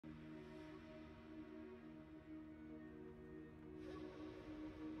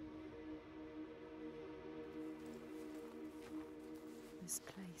this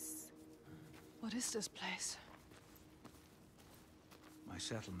place? What is this place? My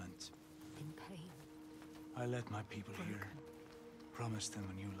settlement. In pain. I led my people Broken. here. Promised them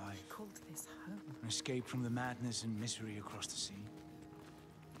a new life. Called this home. An escape from the madness and misery across the sea.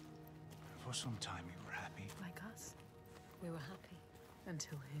 For some time we were happy. Like us. We were happy.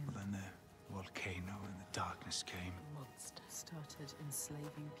 Until him. But then the volcano and the darkness came. The monster started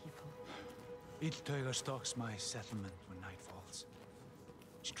enslaving people. Illtauga stalks my settlement when night falls.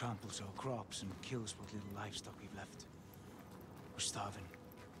 She tramples our crops and kills what little livestock we've left. We're starving.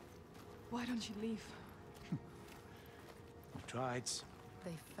 Why don't you leave? We've tried.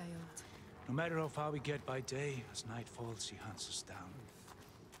 They failed. No matter how far we get by day, as night falls, she hunts us down.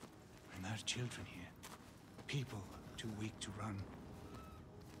 And there's children here. People too weak to run.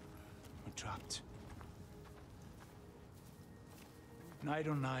 We're trapped. Night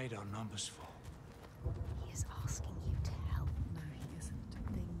on night, our numbers fall. He is asking you to help. No, he isn't.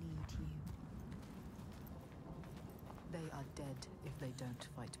 They need you. They are dead if they don't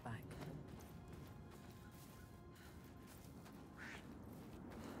fight back.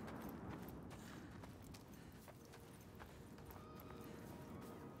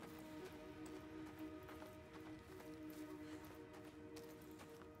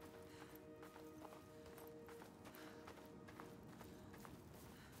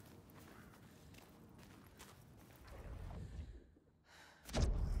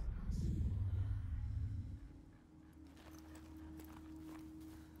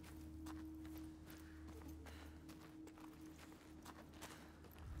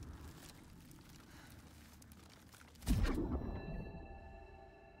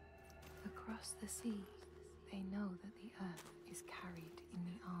 Across the sea, they know that the earth is carried in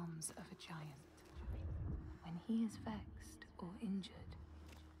the arms of a giant. When he is vexed or injured,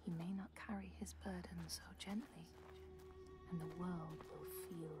 he may not carry his burden so gently, and the world will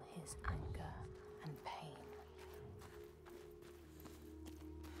feel his anger and pain.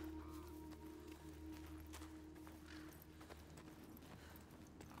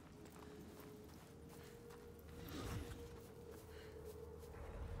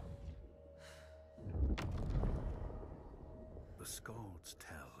 The Skalds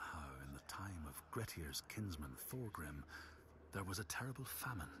tell how, in the time of Grettir's kinsman Thorgrim, there was a terrible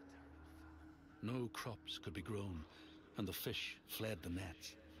famine. No crops could be grown, and the fish fled the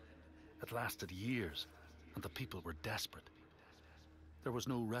nets. It lasted years, and the people were desperate. There was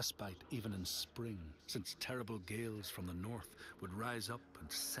no respite even in spring, since terrible gales from the north would rise up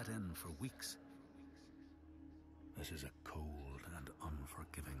and set in for weeks. This is a cold and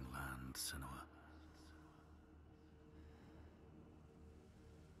unforgiving land, Senua.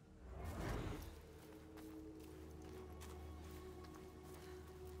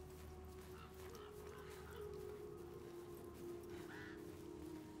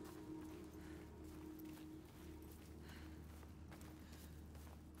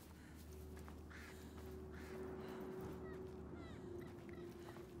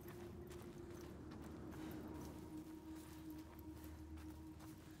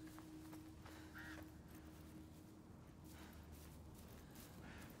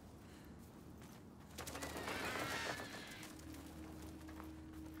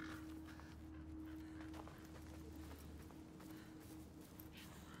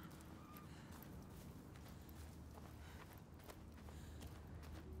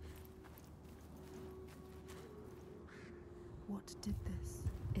 What did this?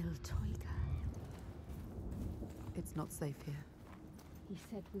 Illtauga. It's not safe here. He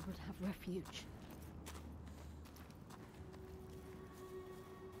said we would have refuge.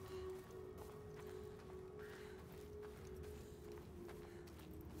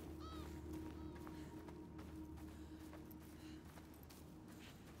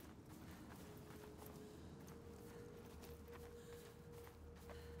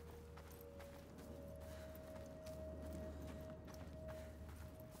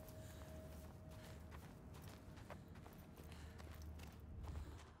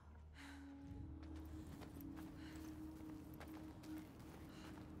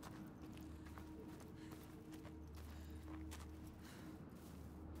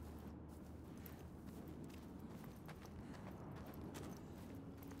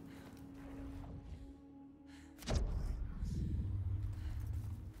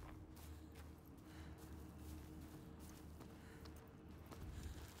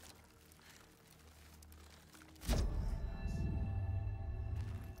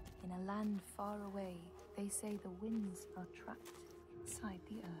 In a land far away, they say the winds are trapped inside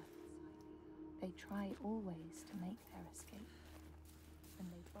the earth. They try always to make their escape, and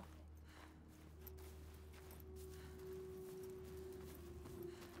they profit.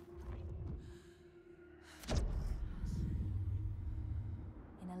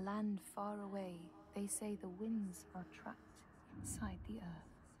 a land far away, they say the winds are trapped inside the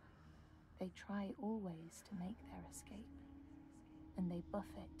earth. They try always to make their escape, and they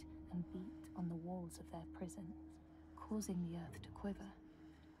buffet and beat on the walls of their prison, causing the earth to quiver.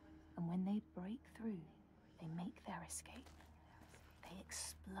 And when they break through, they make their escape. They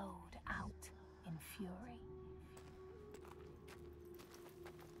explode out in fury.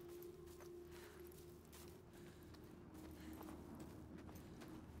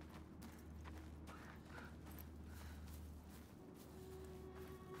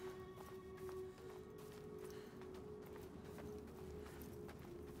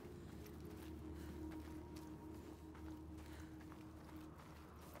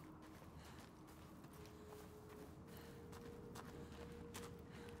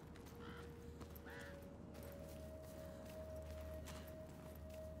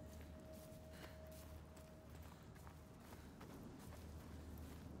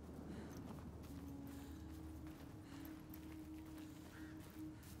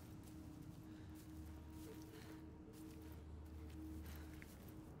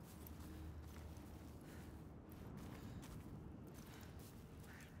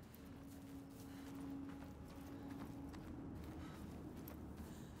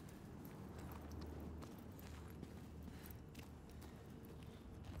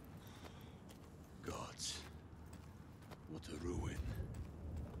 What a ruin.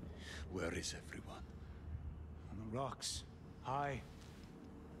 Where is everyone? On the rocks. High.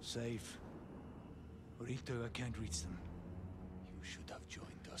 Safe. But Illtauga can't reach them. You should have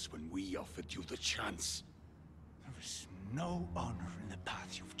joined us when we offered you the chance. There is no honor in the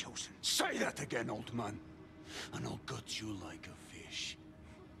path you've chosen. Say that again, old man, and I'll gut you like a fish.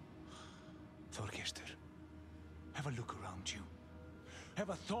 Thorgestur, have a look around you. Have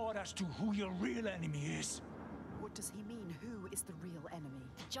a thought as to who your real enemy is. What does he mean? Who is the real enemy?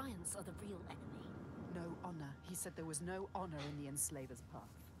 The giants are the real enemy. No honor. He said there was no honor in the enslaver's path.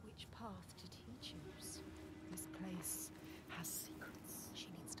 Which path did he choose? This place has secrets. She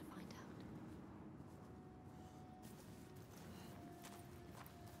needs to find out.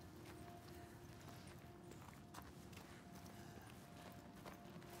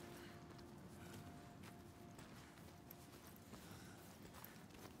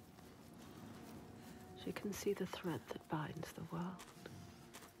 She can see the thread that binds the world,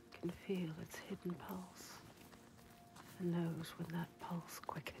 can feel its hidden pulse, and knows when that pulse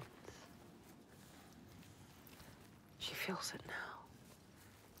quickens. She feels it now,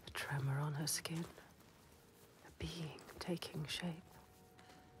 the tremor on her skin, a being taking shape.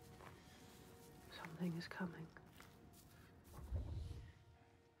 Something is coming.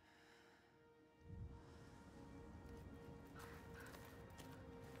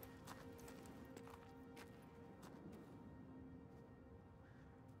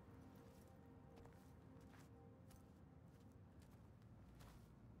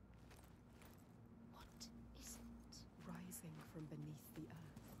 Rising from beneath the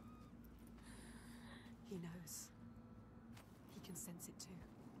earth. He knows. He can sense it too.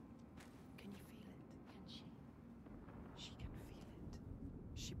 Can you feel it? Can she? She can feel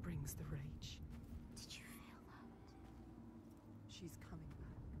it. She brings the rage. Did you feel that? She's coming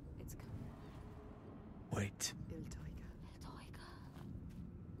back. It's coming. Wait. Illtauga. Illtauga.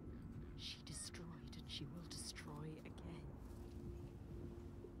 She destroyed and she will destroy again.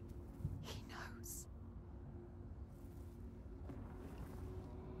 He knows.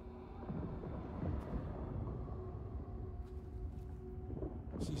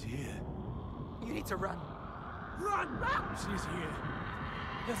 She's here. You need to run. Run! Run! She's here.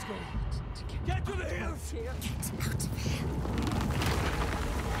 Let's go. Get to the hills! Here. Get out of here.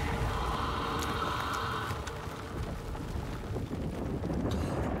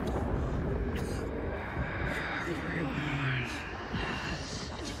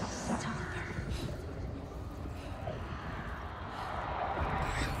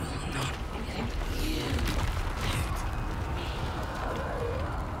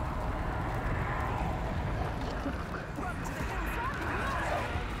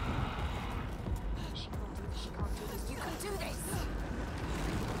 She can't do this. You can do this.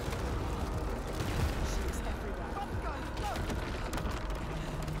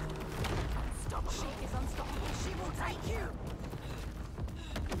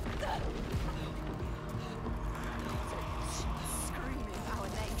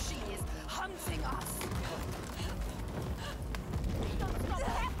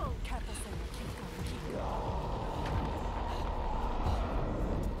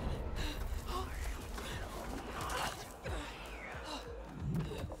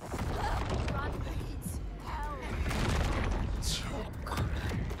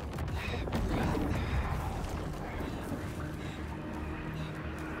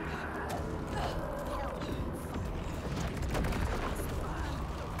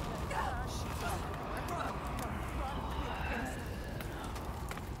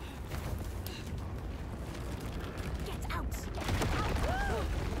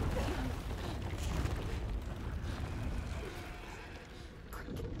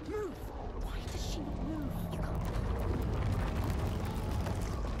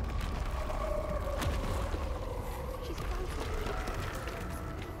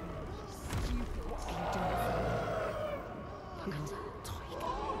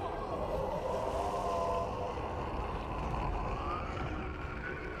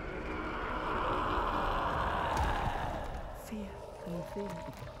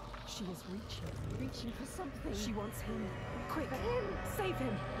 within. She is reaching for something. She wants him. Quick, For him. save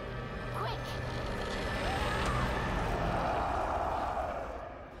him. Quick!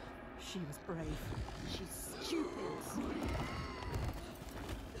 She was brave. She's stupid.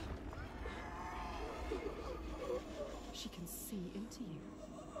 She can see into you.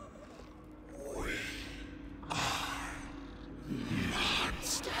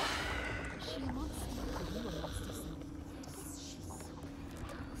 She a monster. Are you a monster, son? She's so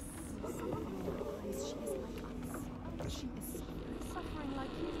She is like us. She is suffering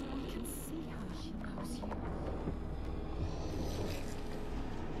like you. We can see her. She knows you.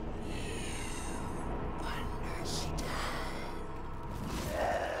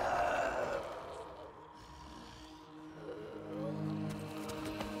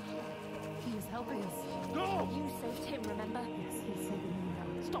 He is helping us. No! You saved him, remember? Yes, he's saving you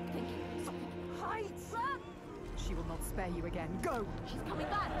now. Stop thinking. Stop thinking. Hide! Run! She will not spare you again. Go! She's coming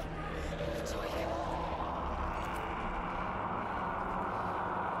back!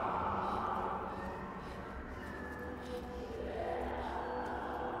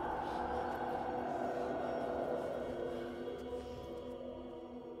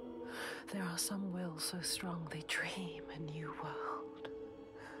 There are some wills so strong they dream a new world.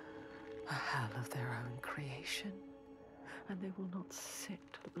 A hell of their own creation. And they will not sit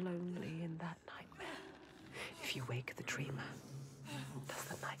lonely in that nightmare. If you wake the dreamer, does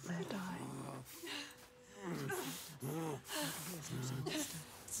the nightmare die?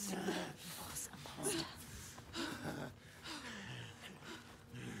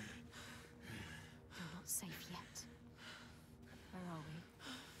 You're not safe yet. Where are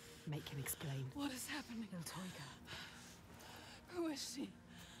we? Make him explain. What is happening? Illtauga. Who is she?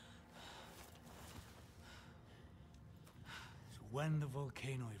 So when the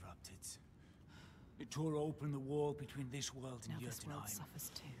volcano erupted, it tore open the wall between this world Now and this world Jotunheim.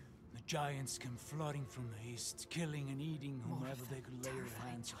 suffers too. The giants came flooding from the east, killing and eating More of whomever they them, could lay their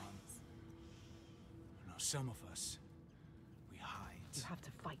terrifying hands on. Now some of us, we hide. You have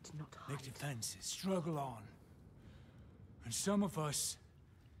to fight, not hide. Make defenses, struggle on. And some of us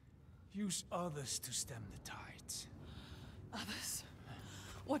use others to stem the tides. Others?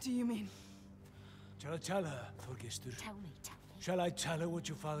 What do you mean? Shall I tell her, Thorgestur? Tell me, tell me. Shall I tell her what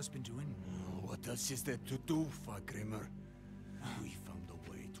your father's been doing? What else is there to do, Fagrimur? We found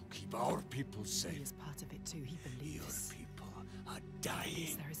a way to keep our people He safe. is part of it too. He Your believes. people are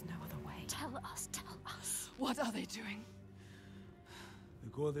dying. There is no other way. Tell us, tell us. What are they doing? The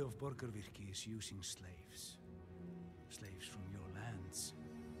Gode of Borgarvirki is using slaves. Slaves from your lands.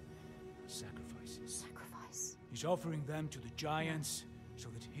 Sacrifices. Sacrifice. He's offering them to the giants so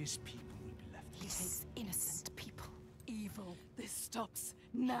that his people will be left. He takes innocent people. Evil. This stops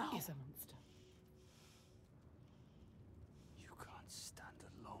now. He is a monster. You can't stand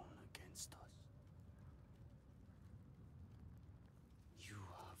alone against us. You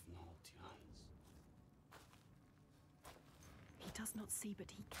have no chance. He does not see, but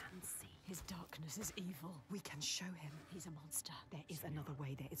he can see. His darkness is evil. We can show him. He's a monster. There is another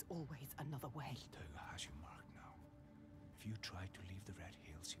way. There is always another way. Illtauga has you marked now. If you try to leave the Red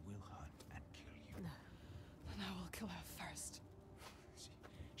Hills, he will hunt and kill you. No. Then I will kill her first.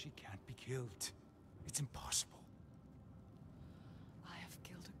 She can't be killed. It's impossible. I have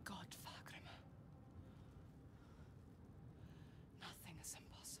killed a god, Fagrimur. Nothing is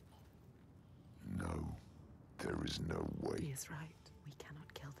impossible. No, there is no He way. is right. We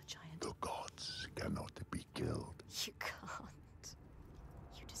cannot kill the giant. The gods cannot be killed. You can't.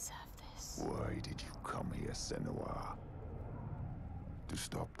 You deserve this. Why did you come here, Senua? To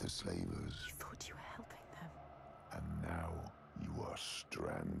stop the slavers, You thought you were helping them. and now you are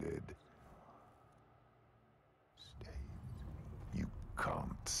stranded. Stay. You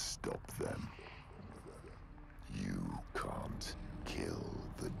can't stop them. You can't kill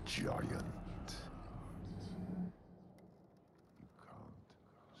the giant. You can't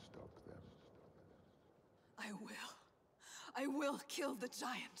stop them. I will. I will kill the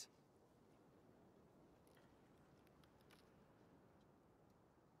giant.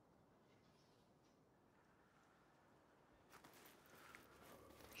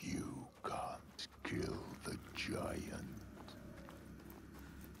 You can't kill the giant.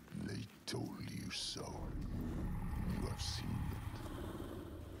 They told you so. You have seen it.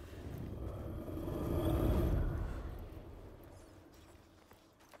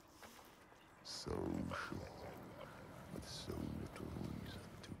 So sure, with so little reason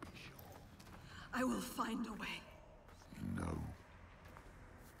to be sure. I will find a way. No,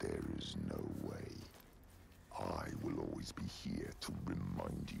 there is no way. I will always be here to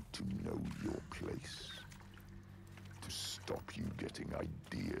remind you to know your place. To stop you getting putting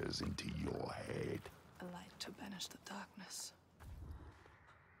ideas into your head. A light to banish the darkness.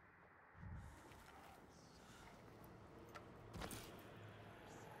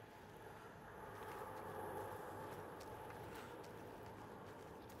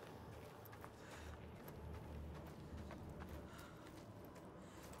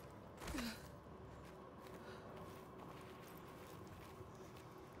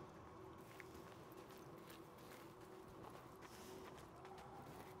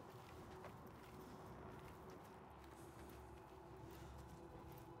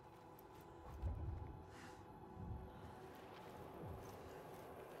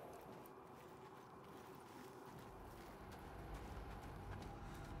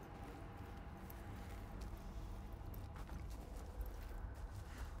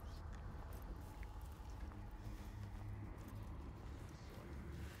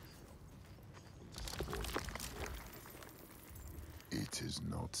 It is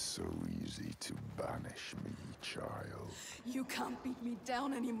not so easy to banish me, child. You can't beat me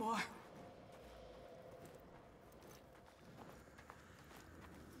down anymore.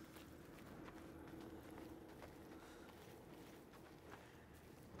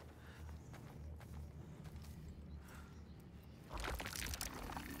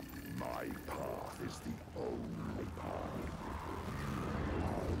 My path is the only path.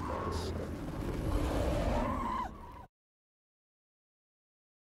 You are lost.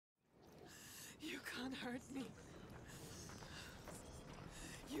 You can't hurt me.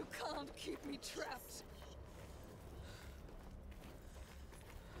 You can't keep me trapped.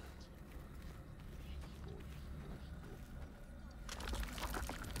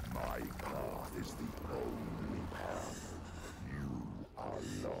 My path is the only path. You are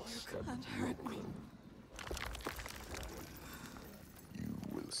lost You can't hurt me. You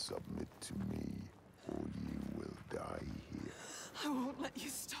will submit to me, or you will die here. I won't let you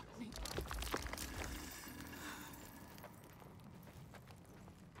stop me.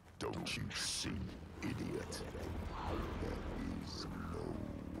 Don't you see, idiot? There is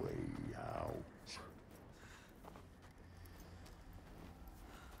no way out.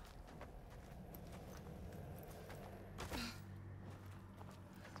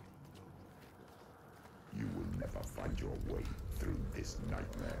 You will never find your way through this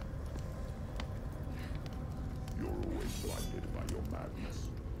nightmare. You're always blinded by your madness,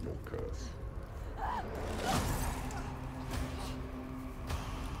 your curse.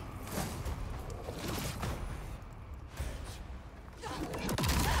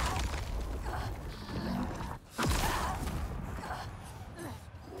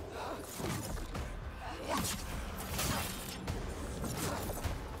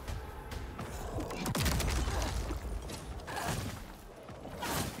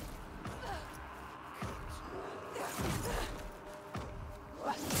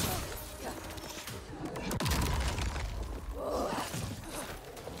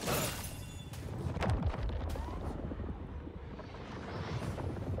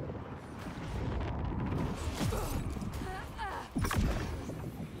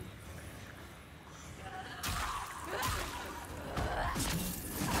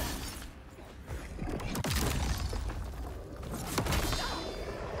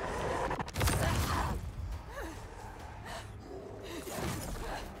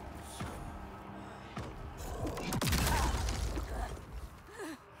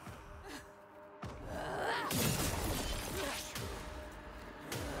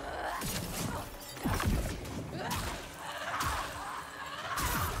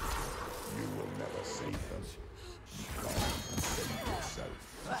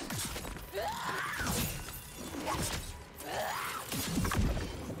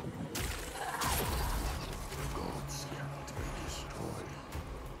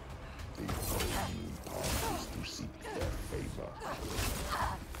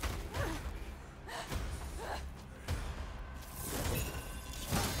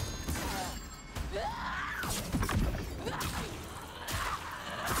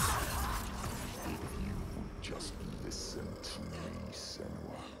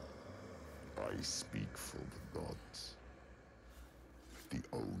 I speak for the gods. The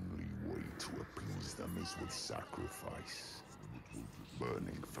only way to appease them is with sacrifice.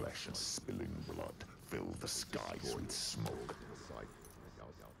 Burning flesh and spilling blood fill the skies with smoke.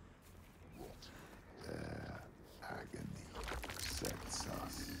 Their agony sets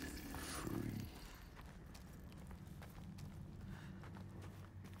us free.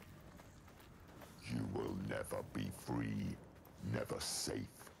 You will never be free, never safe,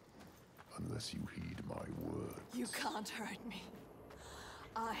 unless you heed my word. You can't hurt me.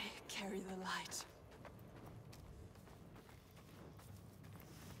 I carry the light.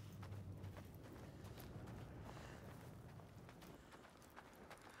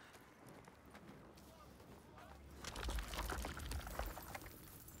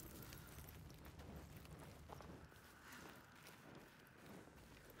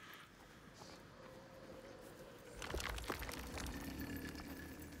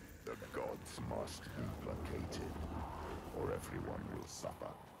 must be placated, or everyone will suffer.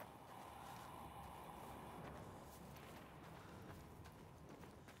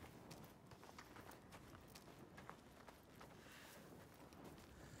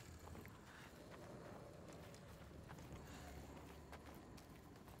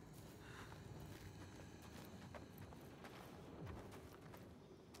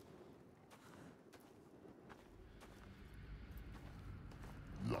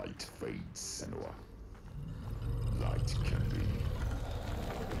 Light fades, Senua. Light can be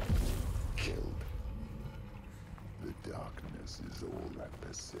killed. The darkness is all that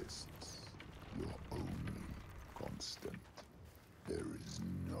persists. Your only constant. There is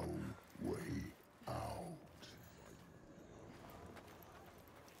no way out.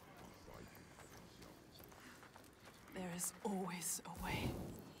 There is always a way.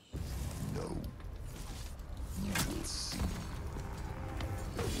 No. You will see.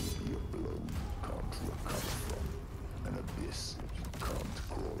 There will be a blow you can't recover from, an abyss you can't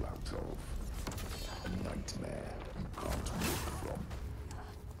crawl out of, a nightmare you can't wake from,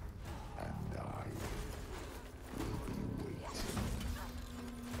 and I will be waiting.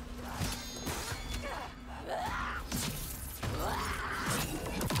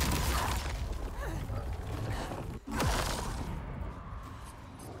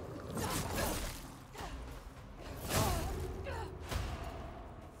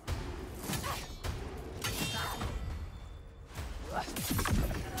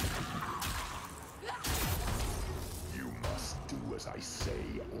 You must do as I say,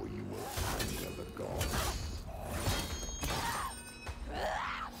 or you will anger the gods.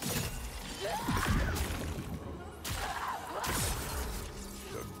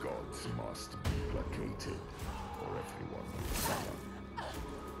 The gods must be placated, or everyone will suffer.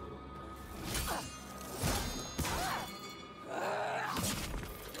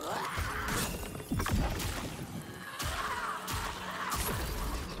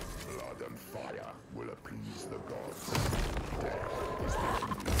 Blood and fire will appease the gods. Death is the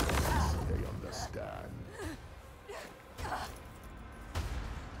only peace they understand.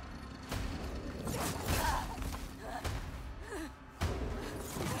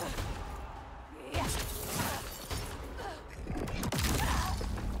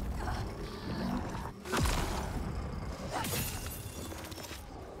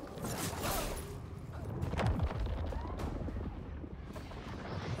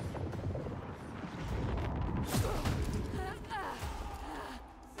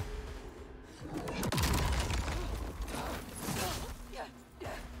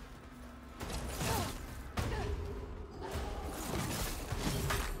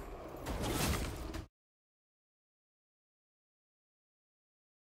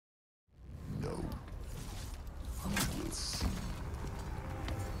 No. You will see.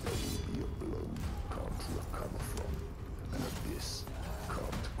 There will be a blow you can't recover from, an abyss you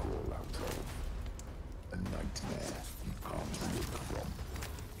can't crawl out of, a nightmare you can't wake from,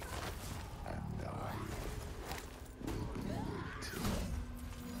 and I will be waiting.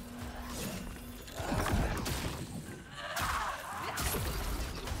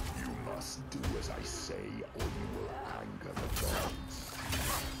 You must do as I say, or you will anger the gods.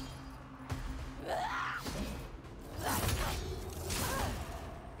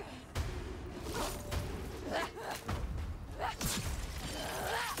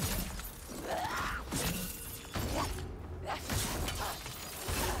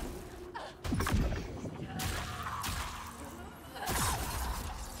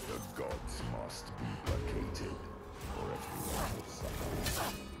 The gods must be placated, or everyone will suffer.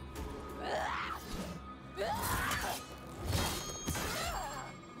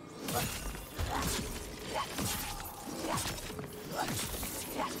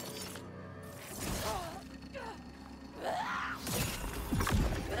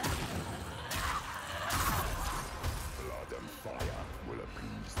 Blood and fire will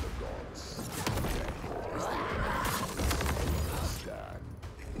appease the gods. Death is the only peace they understand.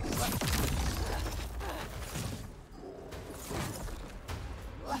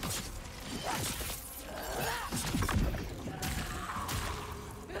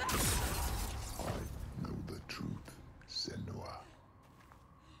 I know the truth, Senua.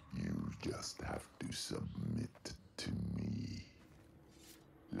 You just have to submit to me.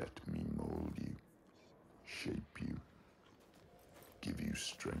 Let me mold you, shape you, give you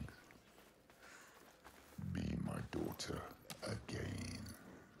strength. Be my daughter again.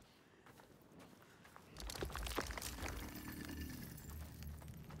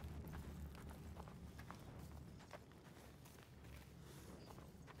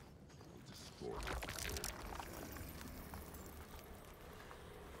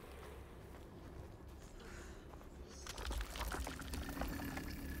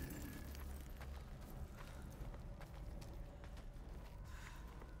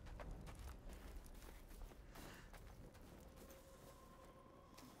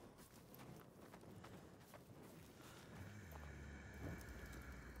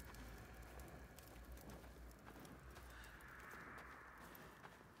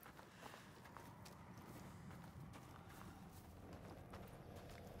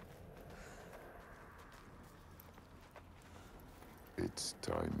 It's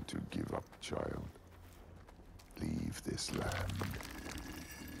time to give up, child. Leave this land.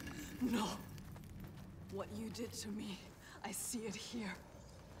 No. What you did to me, I see it here.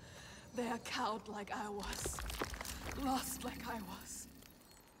 They are cowed like I was. Lost like I was.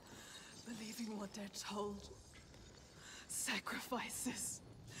 Believing what they're told. Sacrifices.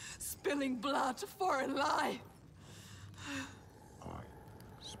 Spilling blood for a lie. I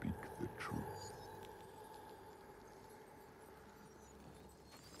speak the truth.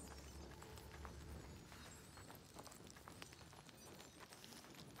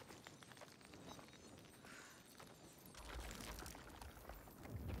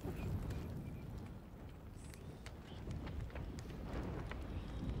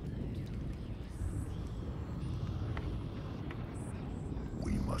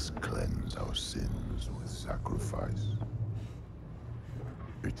 We must cleanse our sins with sacrifice.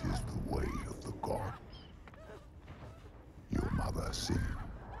 It is the way of the gods. Your mother sinned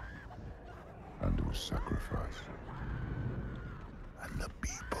and was sacrificed, and the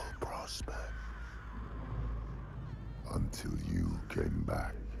people prospered until you came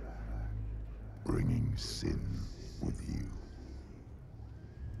back, bringing sin with you.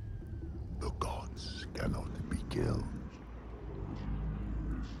 The gods cannot be killed.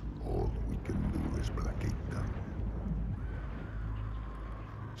 All we can do is placate them.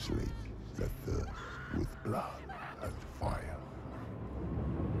 Slake their thirst with blood and fire.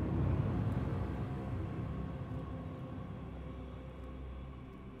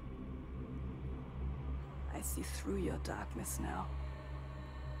 I see through your darkness now.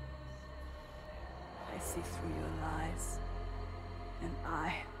 I see through your lies. And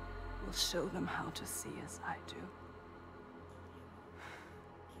I will show them how to see as I do.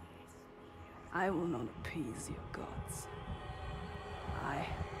 I will not appease your gods. I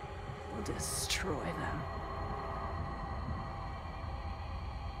will destroy them.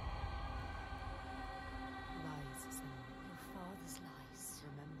 Lies, Senua. Your father's lies.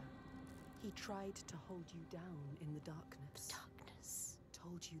 Remember, he tried to hold you down in the darkness. The darkness.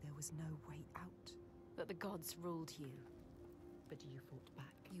 Told you there was no way out. That the gods ruled you. But you fought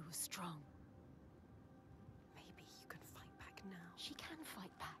back. You were strong. Maybe you can fight back now. She can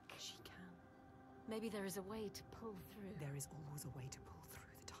fight back. She can. Maybe there is a way to pull through. There is always a way to pull through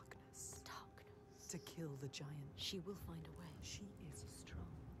the darkness. Darkness. To kill the giant. She will find a way. She is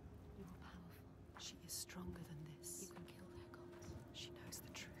strong. You are powerful. She is stronger than this. You can kill their gods. She knows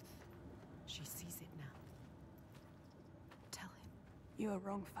the truth. She sees it now. Tell him. You are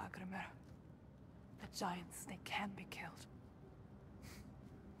wrong, Fagrimer. The giants, they can be killed.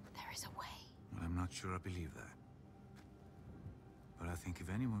 There is a way. Well, I'm not sure I believe that. But I think if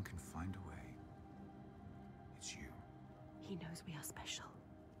anyone can find a way, it's you. He knows we are special.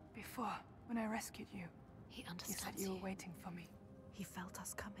 Before, when I rescued you, He you understands said you were waiting for me. He felt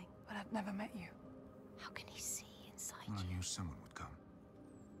us coming. But I'd never met you. How can he see inside Well, I you? knew someone would come.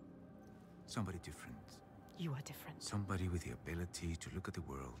 Somebody different. You are different. Somebody with the ability to look at the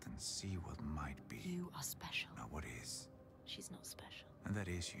world and see what might be. You are special. Not what is. She's not special. And that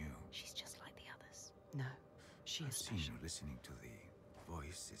is you. She's just like the others. No, she I've is seen special. you listening to the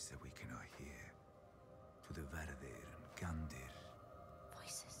voices that we cannot hear. To the Verdir and Gandir.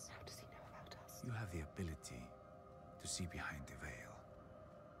 Voices. How does he know about us? You have the ability to see behind the veil.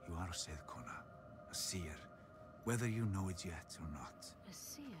 You are a Sedkona, a seer, whether you know it yet or not. A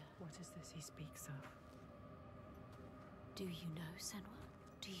seer? What is this he speaks of? Do you know, Senua?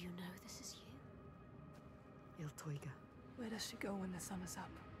 Do you know this is you? Illtauga. Where does she go when the sun is up?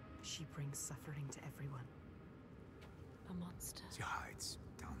 She brings suffering to everyone. A monster. She hides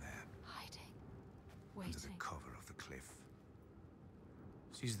down there, Hiding. under the Waiting. cover of the cliff.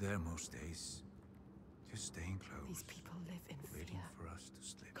 She's there most days, just staying close, These people live in waiting fear. for us to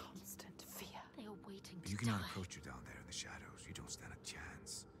slip. Constant fear. They are waiting But to you cannot die. approach her down there in the shadows. You don't stand a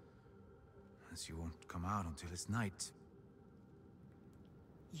chance. And she won't come out until it's night.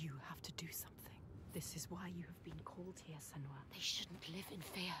 You have to do something. This is why you have been called here, Senua. They shouldn't live in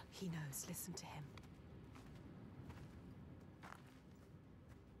fear. He knows. Listen to him.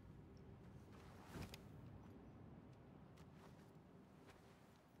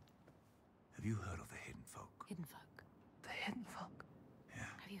 Have you heard of the Hidden Folk? Hidden folk. The hidden folk. Yeah.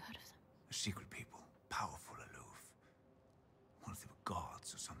 Have you heard of them? A secret people, powerful, aloof. Once they were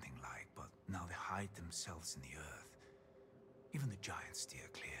gods or something like, but now they hide themselves in the earth. Even the giants steer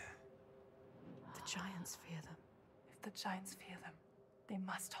clear. The giants fear them. If the giants fear them, they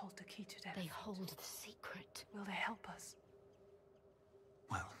must hold the key to their They fate. hold the secret. Will they help us?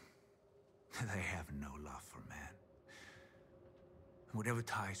 Well, they have no love for man. Whatever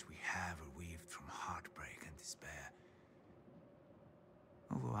ties we have are weaved from heartbreak and despair.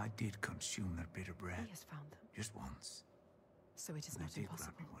 Although I did consume their bitter bread. He has found them. Just once. So it is And not they did grant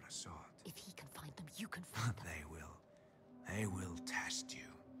impossible. me what I sought. If he can find them, you can find them. They will. They will test you.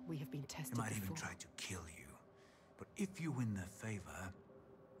 We have been They tested might before. even try to kill you. But if you win their favor,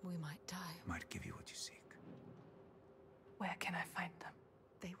 We might die. they might give you what you seek. Where can I find them?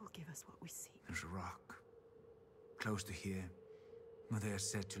 They will give us what we seek. There's a rock, close to here, where they are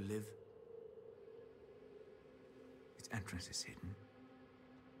said to live. Its entrance is hidden.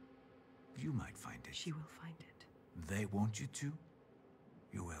 You might find it. She will find it. They want you to,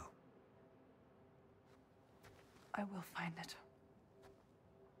 you will. I will find it.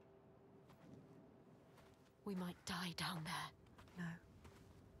 We might die down there. No,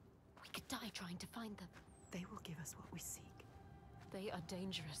 We could die trying to find them. they will give us what we seek. They are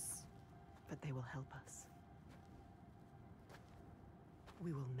dangerous. But they will help us.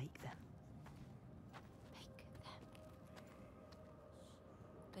 We will make them. Make them.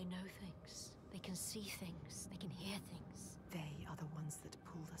 They know things. They can see things. They can hear things. They are the ones that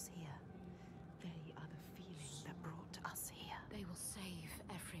pulled us here. They are the feeling that brought us here. They will save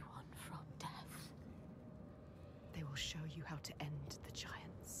everyone from death. They will show you how to end the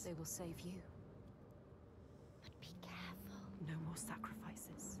giants. They will save you. But be careful. No more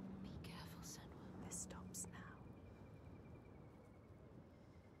sacrifices. Be careful, Senua. This stops now.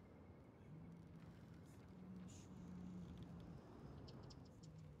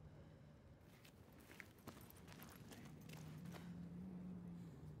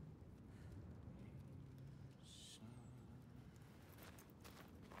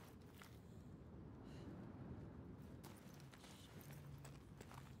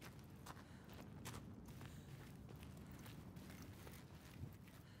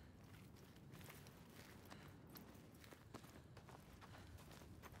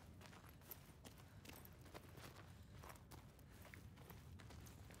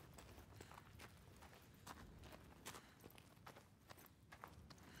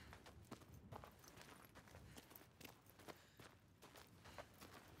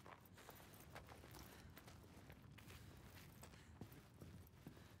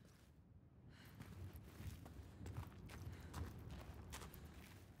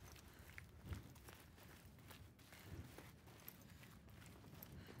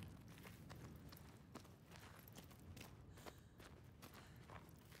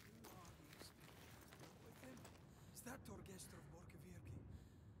 Is that Torgestor of Borkavirki?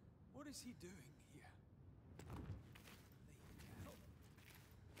 What is he doing here?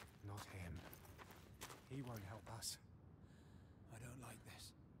 Not him. He won't help us. I don't like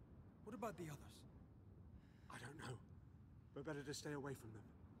this. What about the others? I don't know. We're better to stay away from them.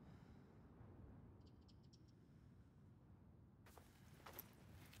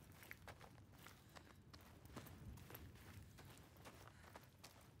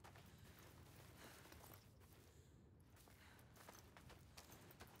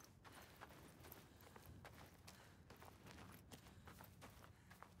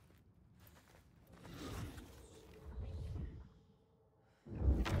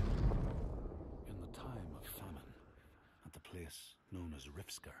 In the time of famine, at the place known as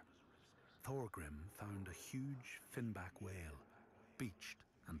Rifsker, Thorgrim found a huge finback whale, beached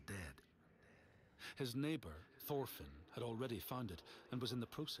and dead. His neighbour, Thorfinn, had already found it and was in the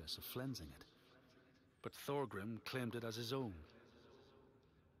process of flensing it. But Thorgrim claimed it as his own.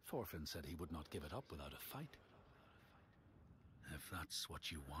 Thorfinn said he would not give it up without a fight. If that's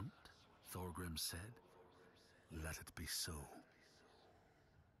what you want, Thorgrim said, let it be so.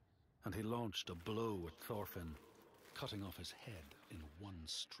 And he launched a blow at Thorfinn, cutting off his head in one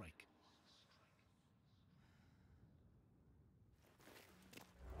strike.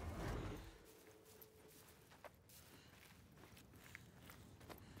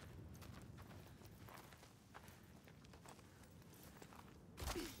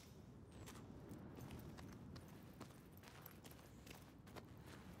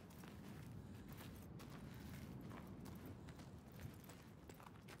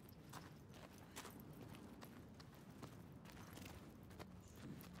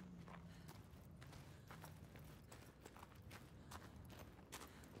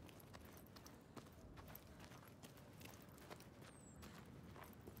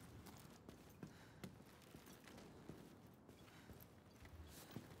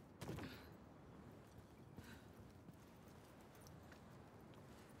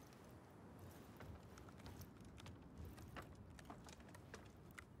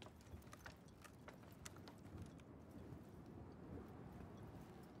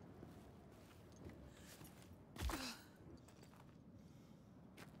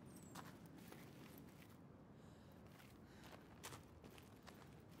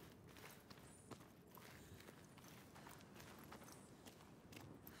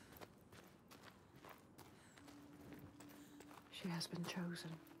 She has been chosen.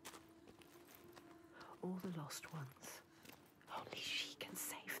 All the lost ones. Only she can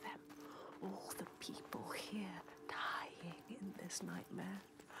save them. All the people here dying in this nightmare.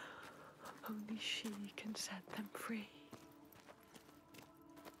 Only she can set them free.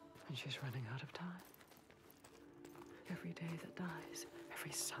 And she's running out of time. Every day that dies,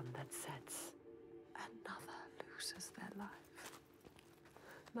 every sun that sets, another loses their life.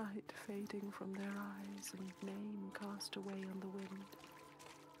 Night fading from their eyes and name cast away on the wind.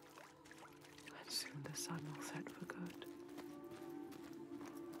 And soon the sun will set for good.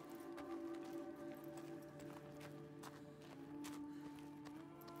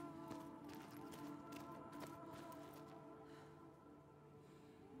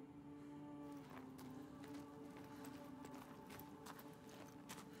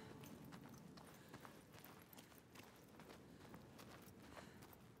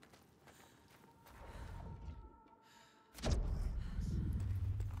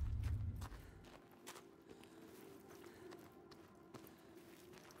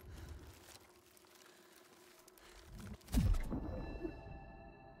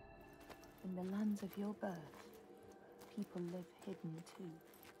 In the lands of your birth, people live hidden too,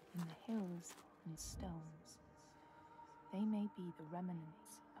 in the hills and stones. They may be the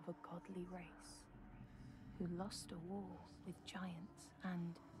remnants of a godly race, who lost a war with giants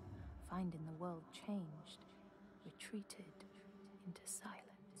and, finding the world changed, retreated into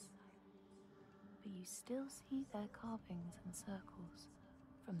silence. But you still see their carvings and circles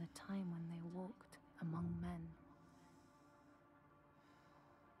from the time when they walked among men.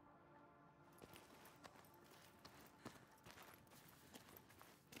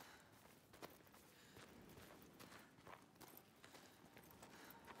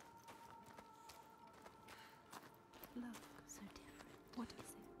 Look, so different. What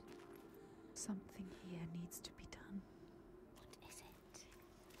is it? Something here needs to be done. What is it?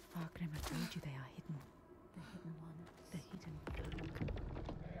 Argrim, I told you they are hidden. The hidden ones. The hidden.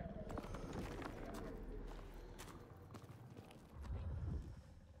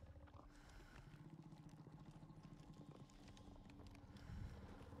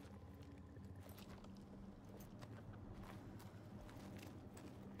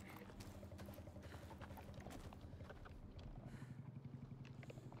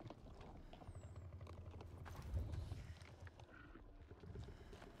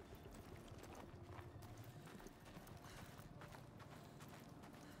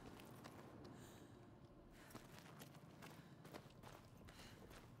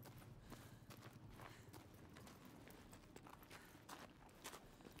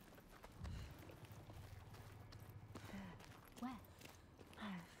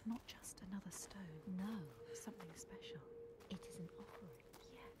 Not just another stone. No. Something special. It is an offering.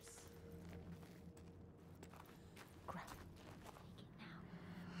 Yes. Grab it. Take it now.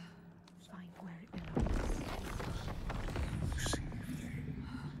 Find where it belongs.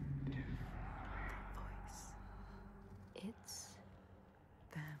 That voice. It's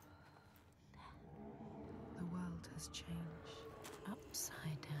them. The world has changed.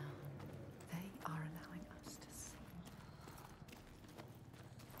 Upside down. They are allowing us to see.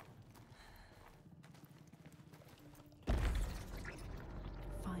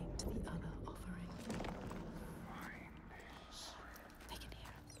 Find the other offering. They can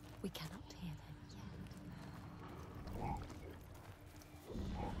hear us. We cannot hear them yet.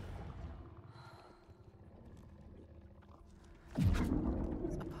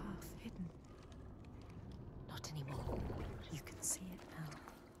 A path hidden. Not anymore. You can see it now.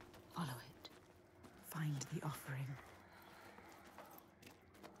 Follow it. Find the offering.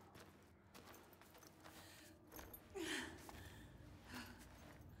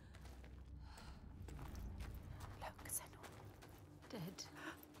 Look, Senua. Dead.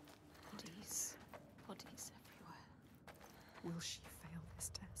 Bodies. Bodies everywhere. Will she fail this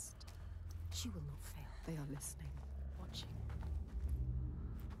test? She will not fail. They are listening. Watching.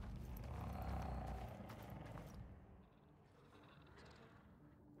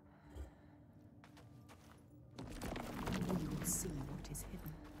 We will see what is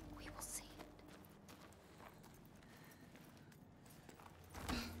hidden. We will see it.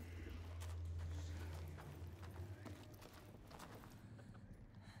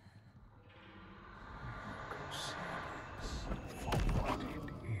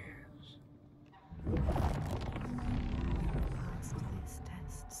 Passed this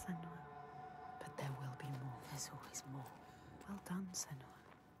test, Senua. But there will be more. There's always more. Well done, Senua.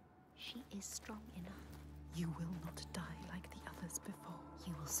 She is strong enough. You will not die like the others before.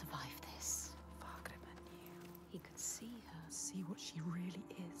 You will survive this. Fargrim knew. He could see her. See what she really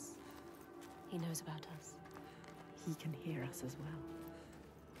is. He knows about us. He can hear us as well.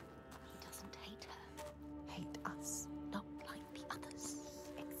 He doesn't hate her. Hate us. Not like the others.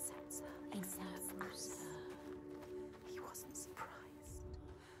 Accepts her. He Accepts knows us. her. He wasn't surprised.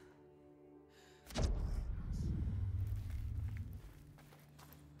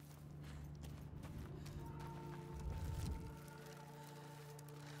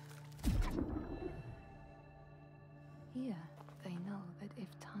 Here, they know that if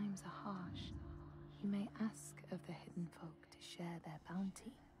times are harsh, you may ask of the hidden folk to share their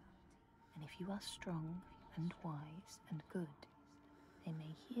bounty. And if you are strong and wise and good, they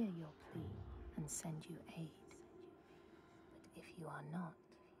may hear your plea and send you aid. But if you are not,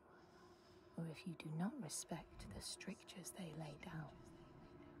 or if you do not respect the strictures they lay down,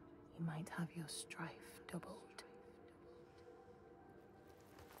 you might have your strife doubled.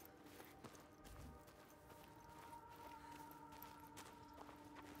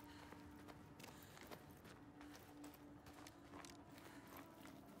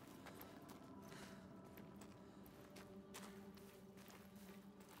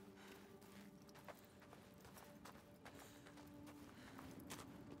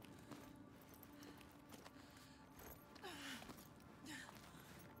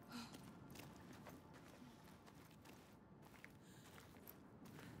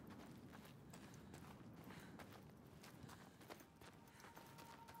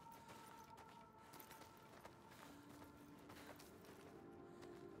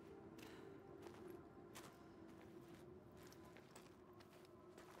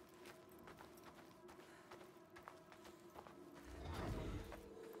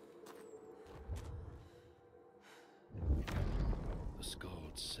 The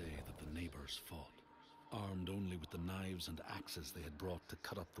Skalds say that the neighbors fought, armed only with the knives and axes they had brought to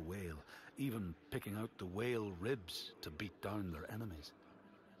cut up the whale, even picking out the whale ribs to beat down their enemies.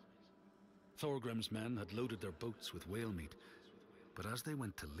 Thorgrim's men had loaded their boats with whale meat, but as they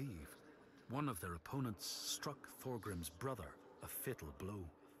went to leave, one of their opponents struck Thorgrim's brother a fatal blow.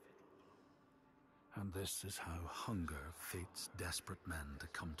 And this is how hunger fates desperate men to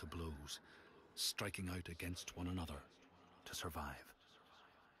come to blows, striking out against one another to survive.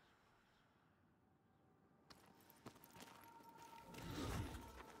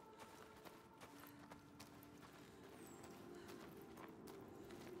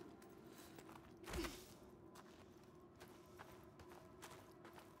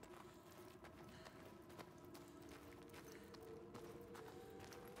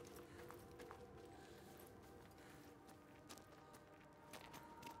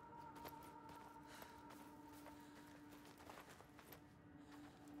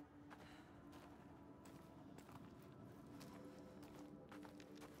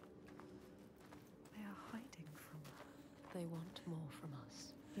 They want more from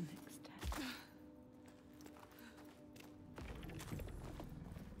us. The next step.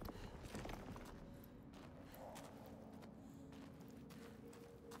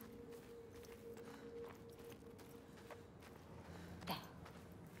 There.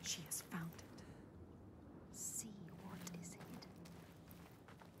 She has found it. See, what is it?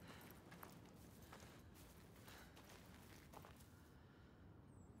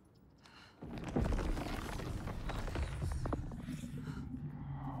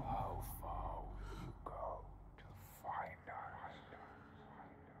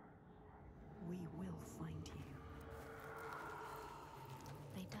 We will find you.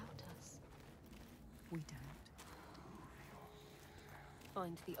 They doubt us. We don't.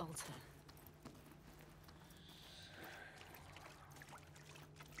 Find the altar.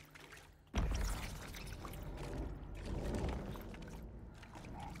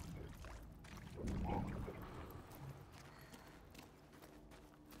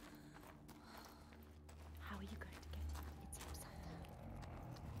 How are you going to get it? It's upside down.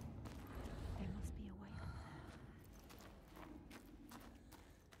 There must be a way up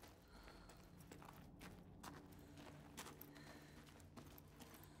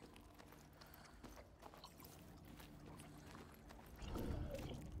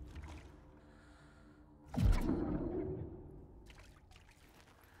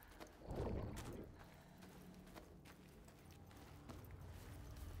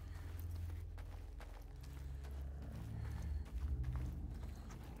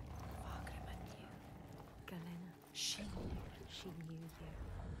Galena. She knew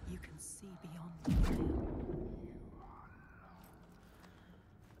you. You can see beyond the veil.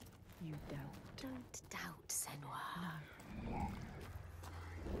 You doubt. Don't doubt, Senua. No.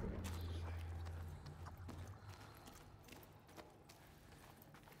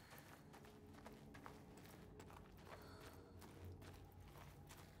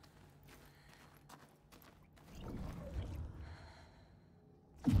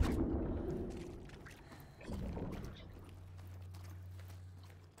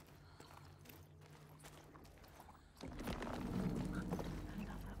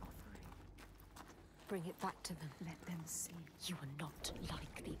 bring it back to them. Let them see. You are not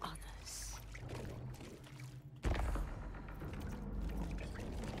like the others.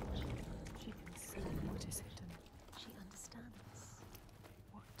 She can see what is hidden. She understands.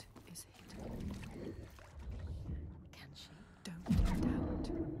 What is hidden? Can she? Don't doubt.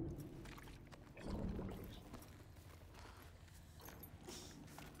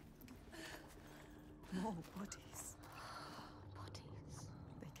 More bodies. Bodies.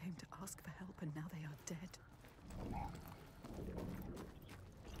 They came to ask for help and now they are dead.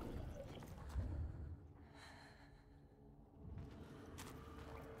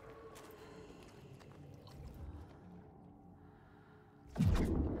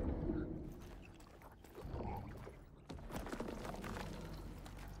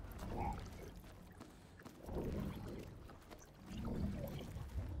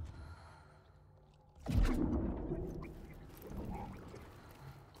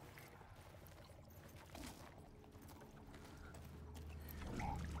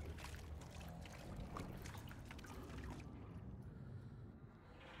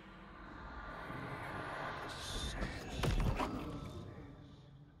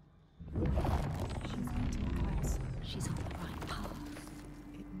 She's on the right path.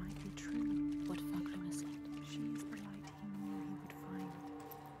 It might be true. What Fagluna said. She is the light he knew he would find.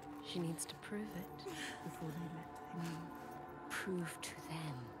 She needs to prove it. Before they let him in. Prove to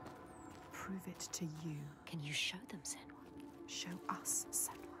them. Prove it to you. Can you show them, Senua? Show us,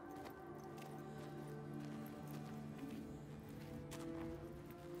 Senua.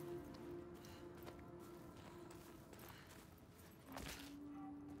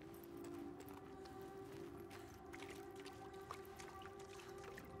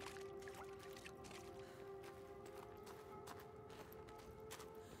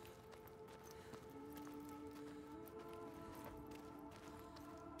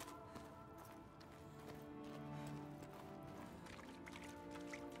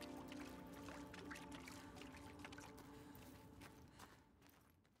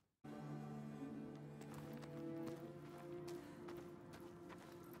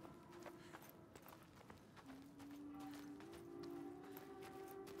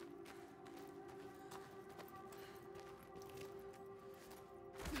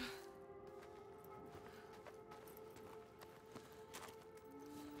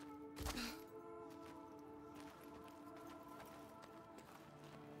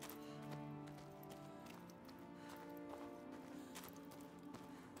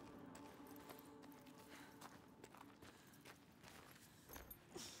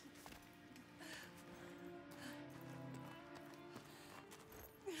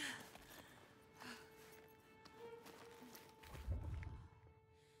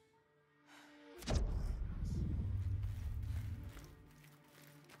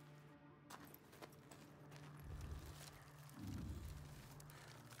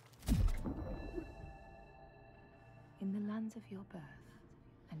 In the lands of your birth,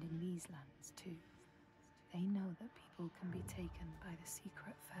 and in these lands too, they know that people can be taken by the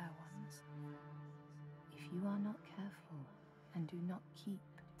secret fair ones. If you are not careful and do not keep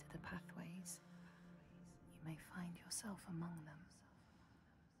to the pathways, you may find yourself among them.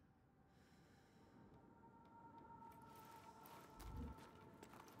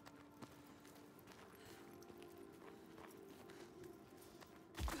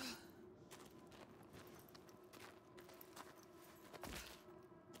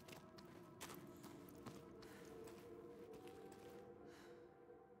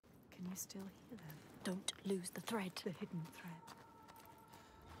 Can you still hear them? Don't lose the thread. The hidden thread.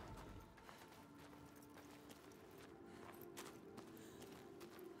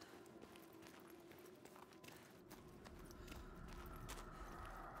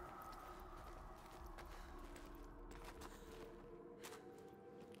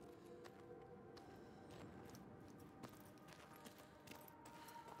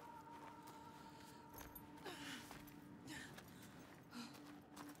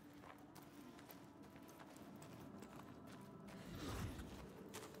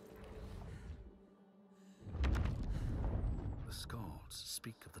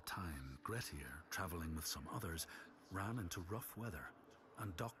 Speak of the time Grettir, travelling with some others, ran into rough weather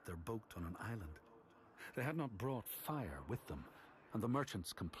and docked their boat on an island. They had not brought fire with them, and the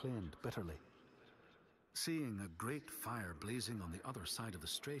merchants complained bitterly. Seeing a great fire blazing on the other side of the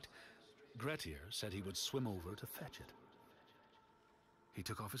strait, Grettir said he would swim over to fetch it. He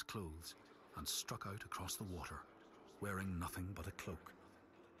took off his clothes and struck out across the water, wearing nothing but a cloak.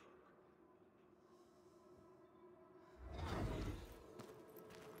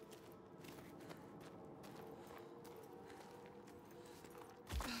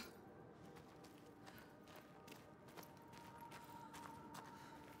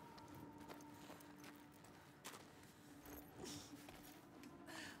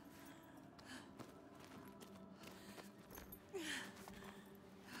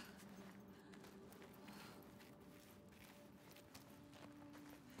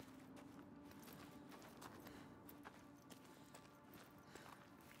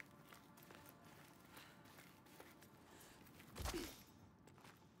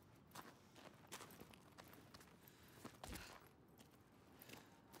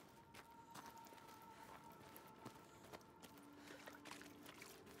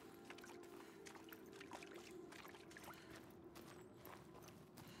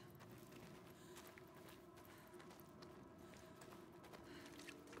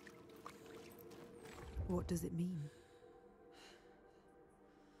 What does it mean?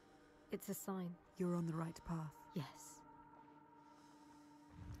 It's a sign. You're on the right path. Yes.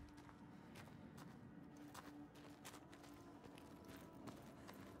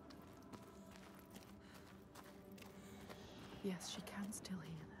 Yes, she can still hear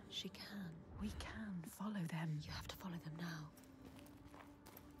them. She can. We can follow them. You have to follow them now.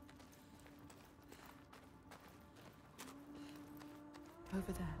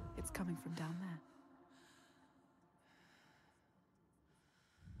 Over there. It's coming from down there.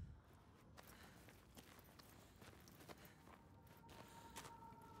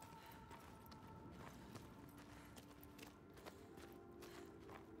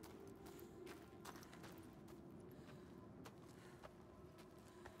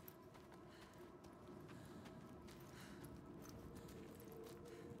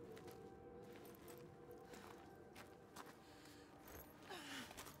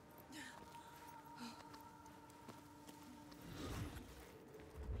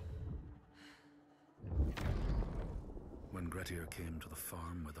 When Grettir came to the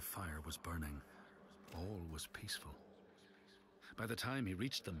farm where the fire was burning, all was peaceful. By the time he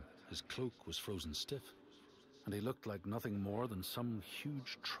reached them, his cloak was frozen stiff, and he looked like nothing more than some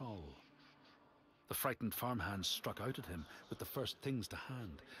huge troll. The frightened farmhands struck out at him with the first things to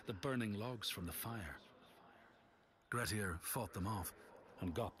hand, the burning logs from the fire. Grettir fought them off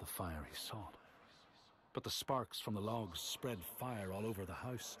and got the fire he sought. But the sparks from the logs spread fire all over the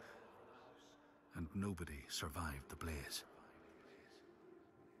house, and nobody survived the blaze.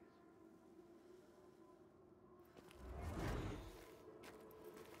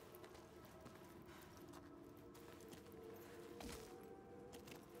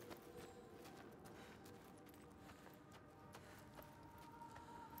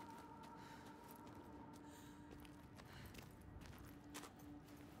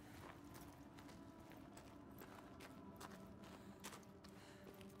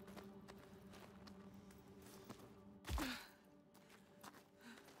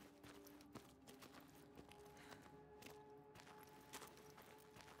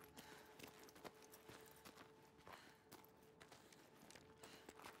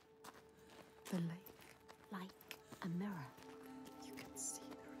 The lake. Like a mirror. You can see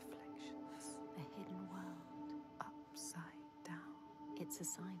the reflections. A hidden world. Upside down. It's a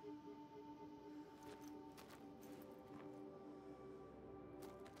sign.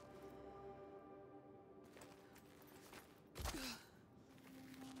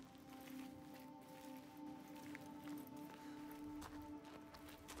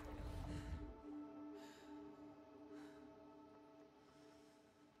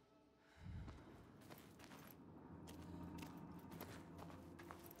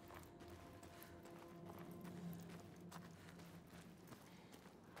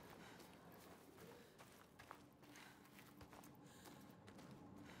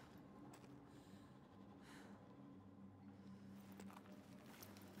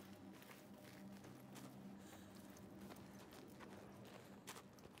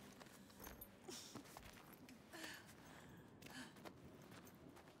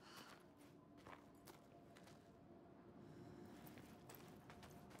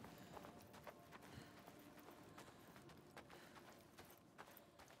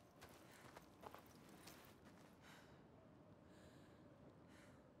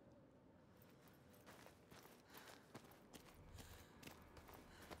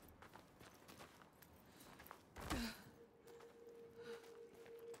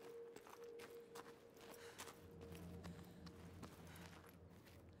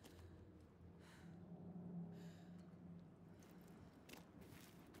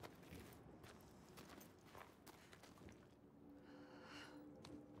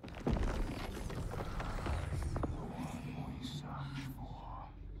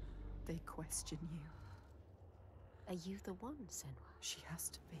 They question you. Are you the one, Senua? She has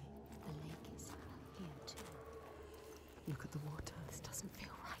to be. The lake is here too. Look at the water. This doesn't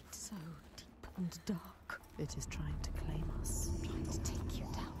feel right. So deep And dark. It is trying to claim us. trying to take you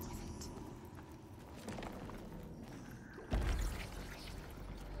down with it.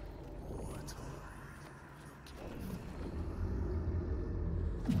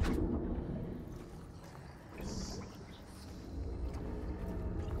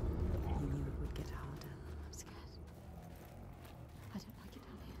 You knew it would get harder. I'm scared. I don't like it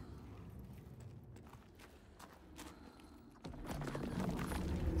down here.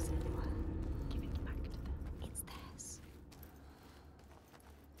 Senua, give it back to them. It's theirs.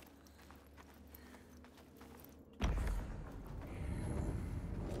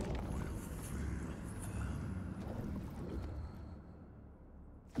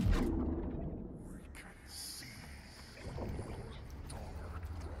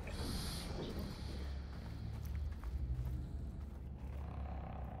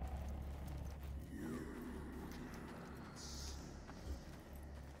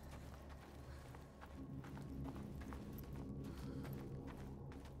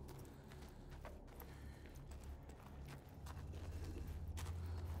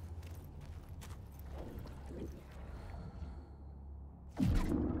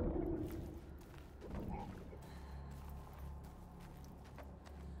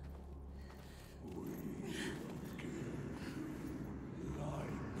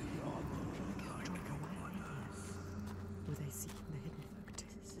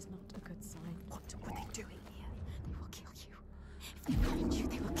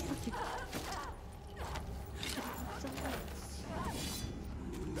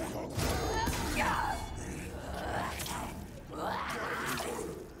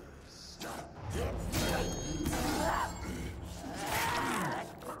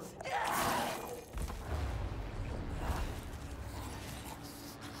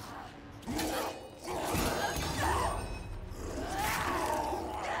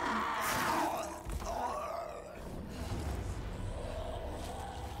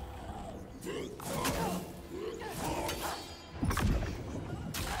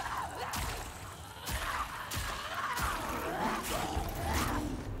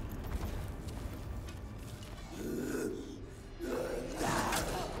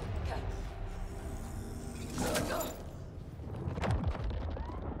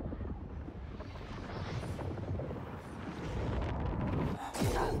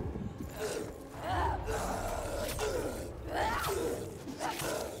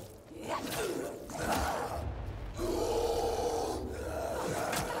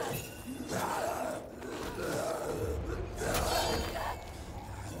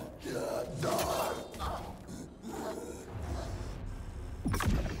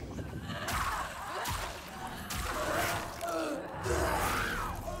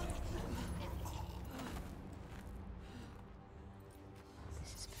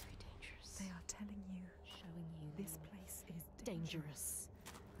 Dangerous.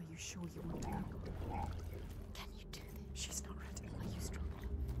 Are you sure you want to go? Can you do this? She's not ready. Are you strong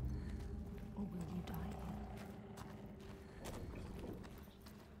enough? Or will you die here?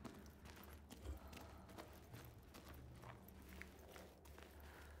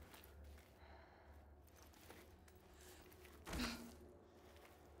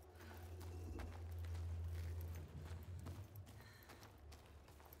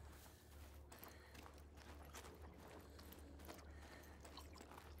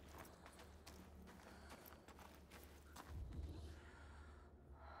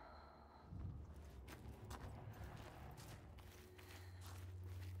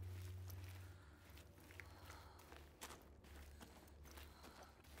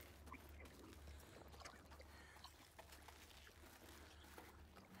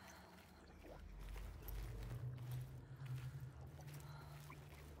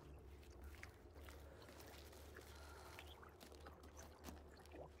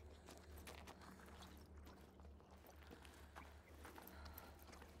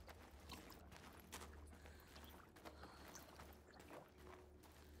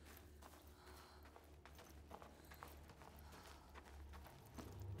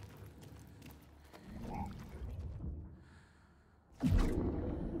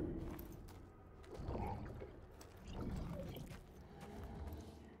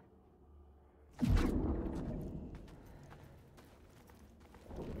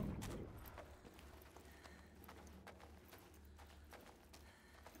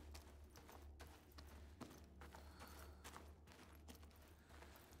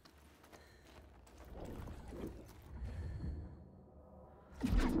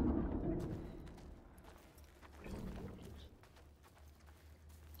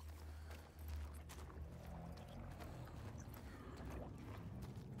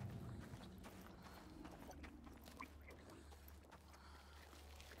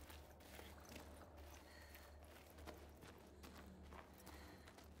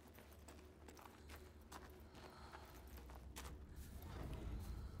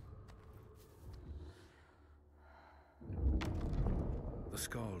 The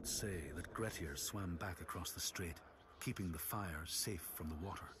Skalds say that Grettir swam back across the strait, keeping the fire safe from the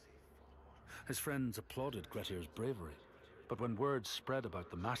water. His friends applauded Grettir's bravery, but when word spread about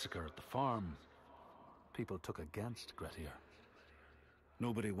the massacre at the farm, people took against Grettir.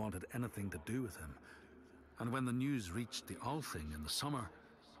 Nobody wanted anything to do with him, and when the news reached the Althing in the summer,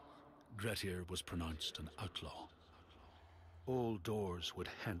 Grettir was pronounced an outlaw. All doors would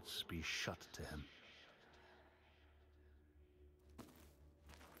hence be shut to him.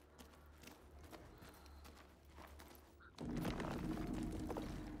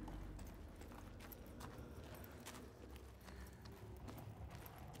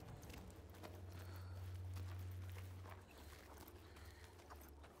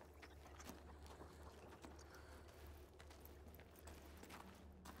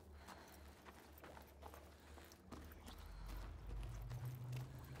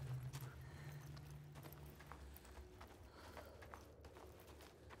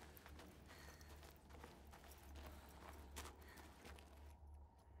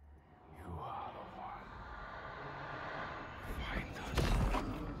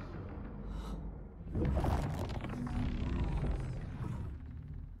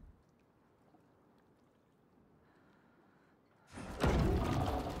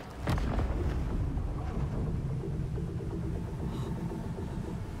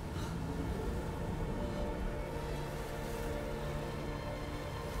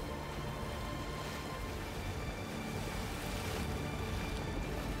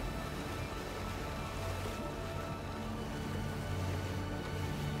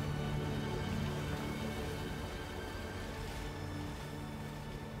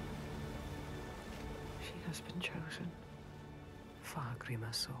 Has been chosen.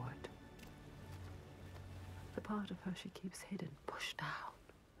 Fargrimr saw it. The part of her she keeps hidden, pushed down,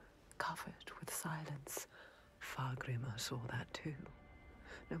 covered with silence. Fargrimr saw that too,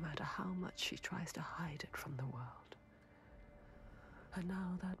 no matter how much she tries to hide it from the world. And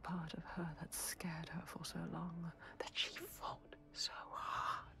now that part of her that scared her for so long, that she fought so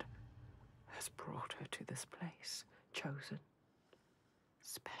hard, has brought her to this place, chosen,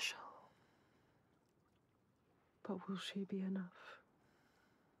 special. But will she be enough?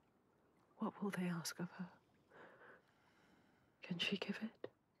 What will they ask of her? Can she give it?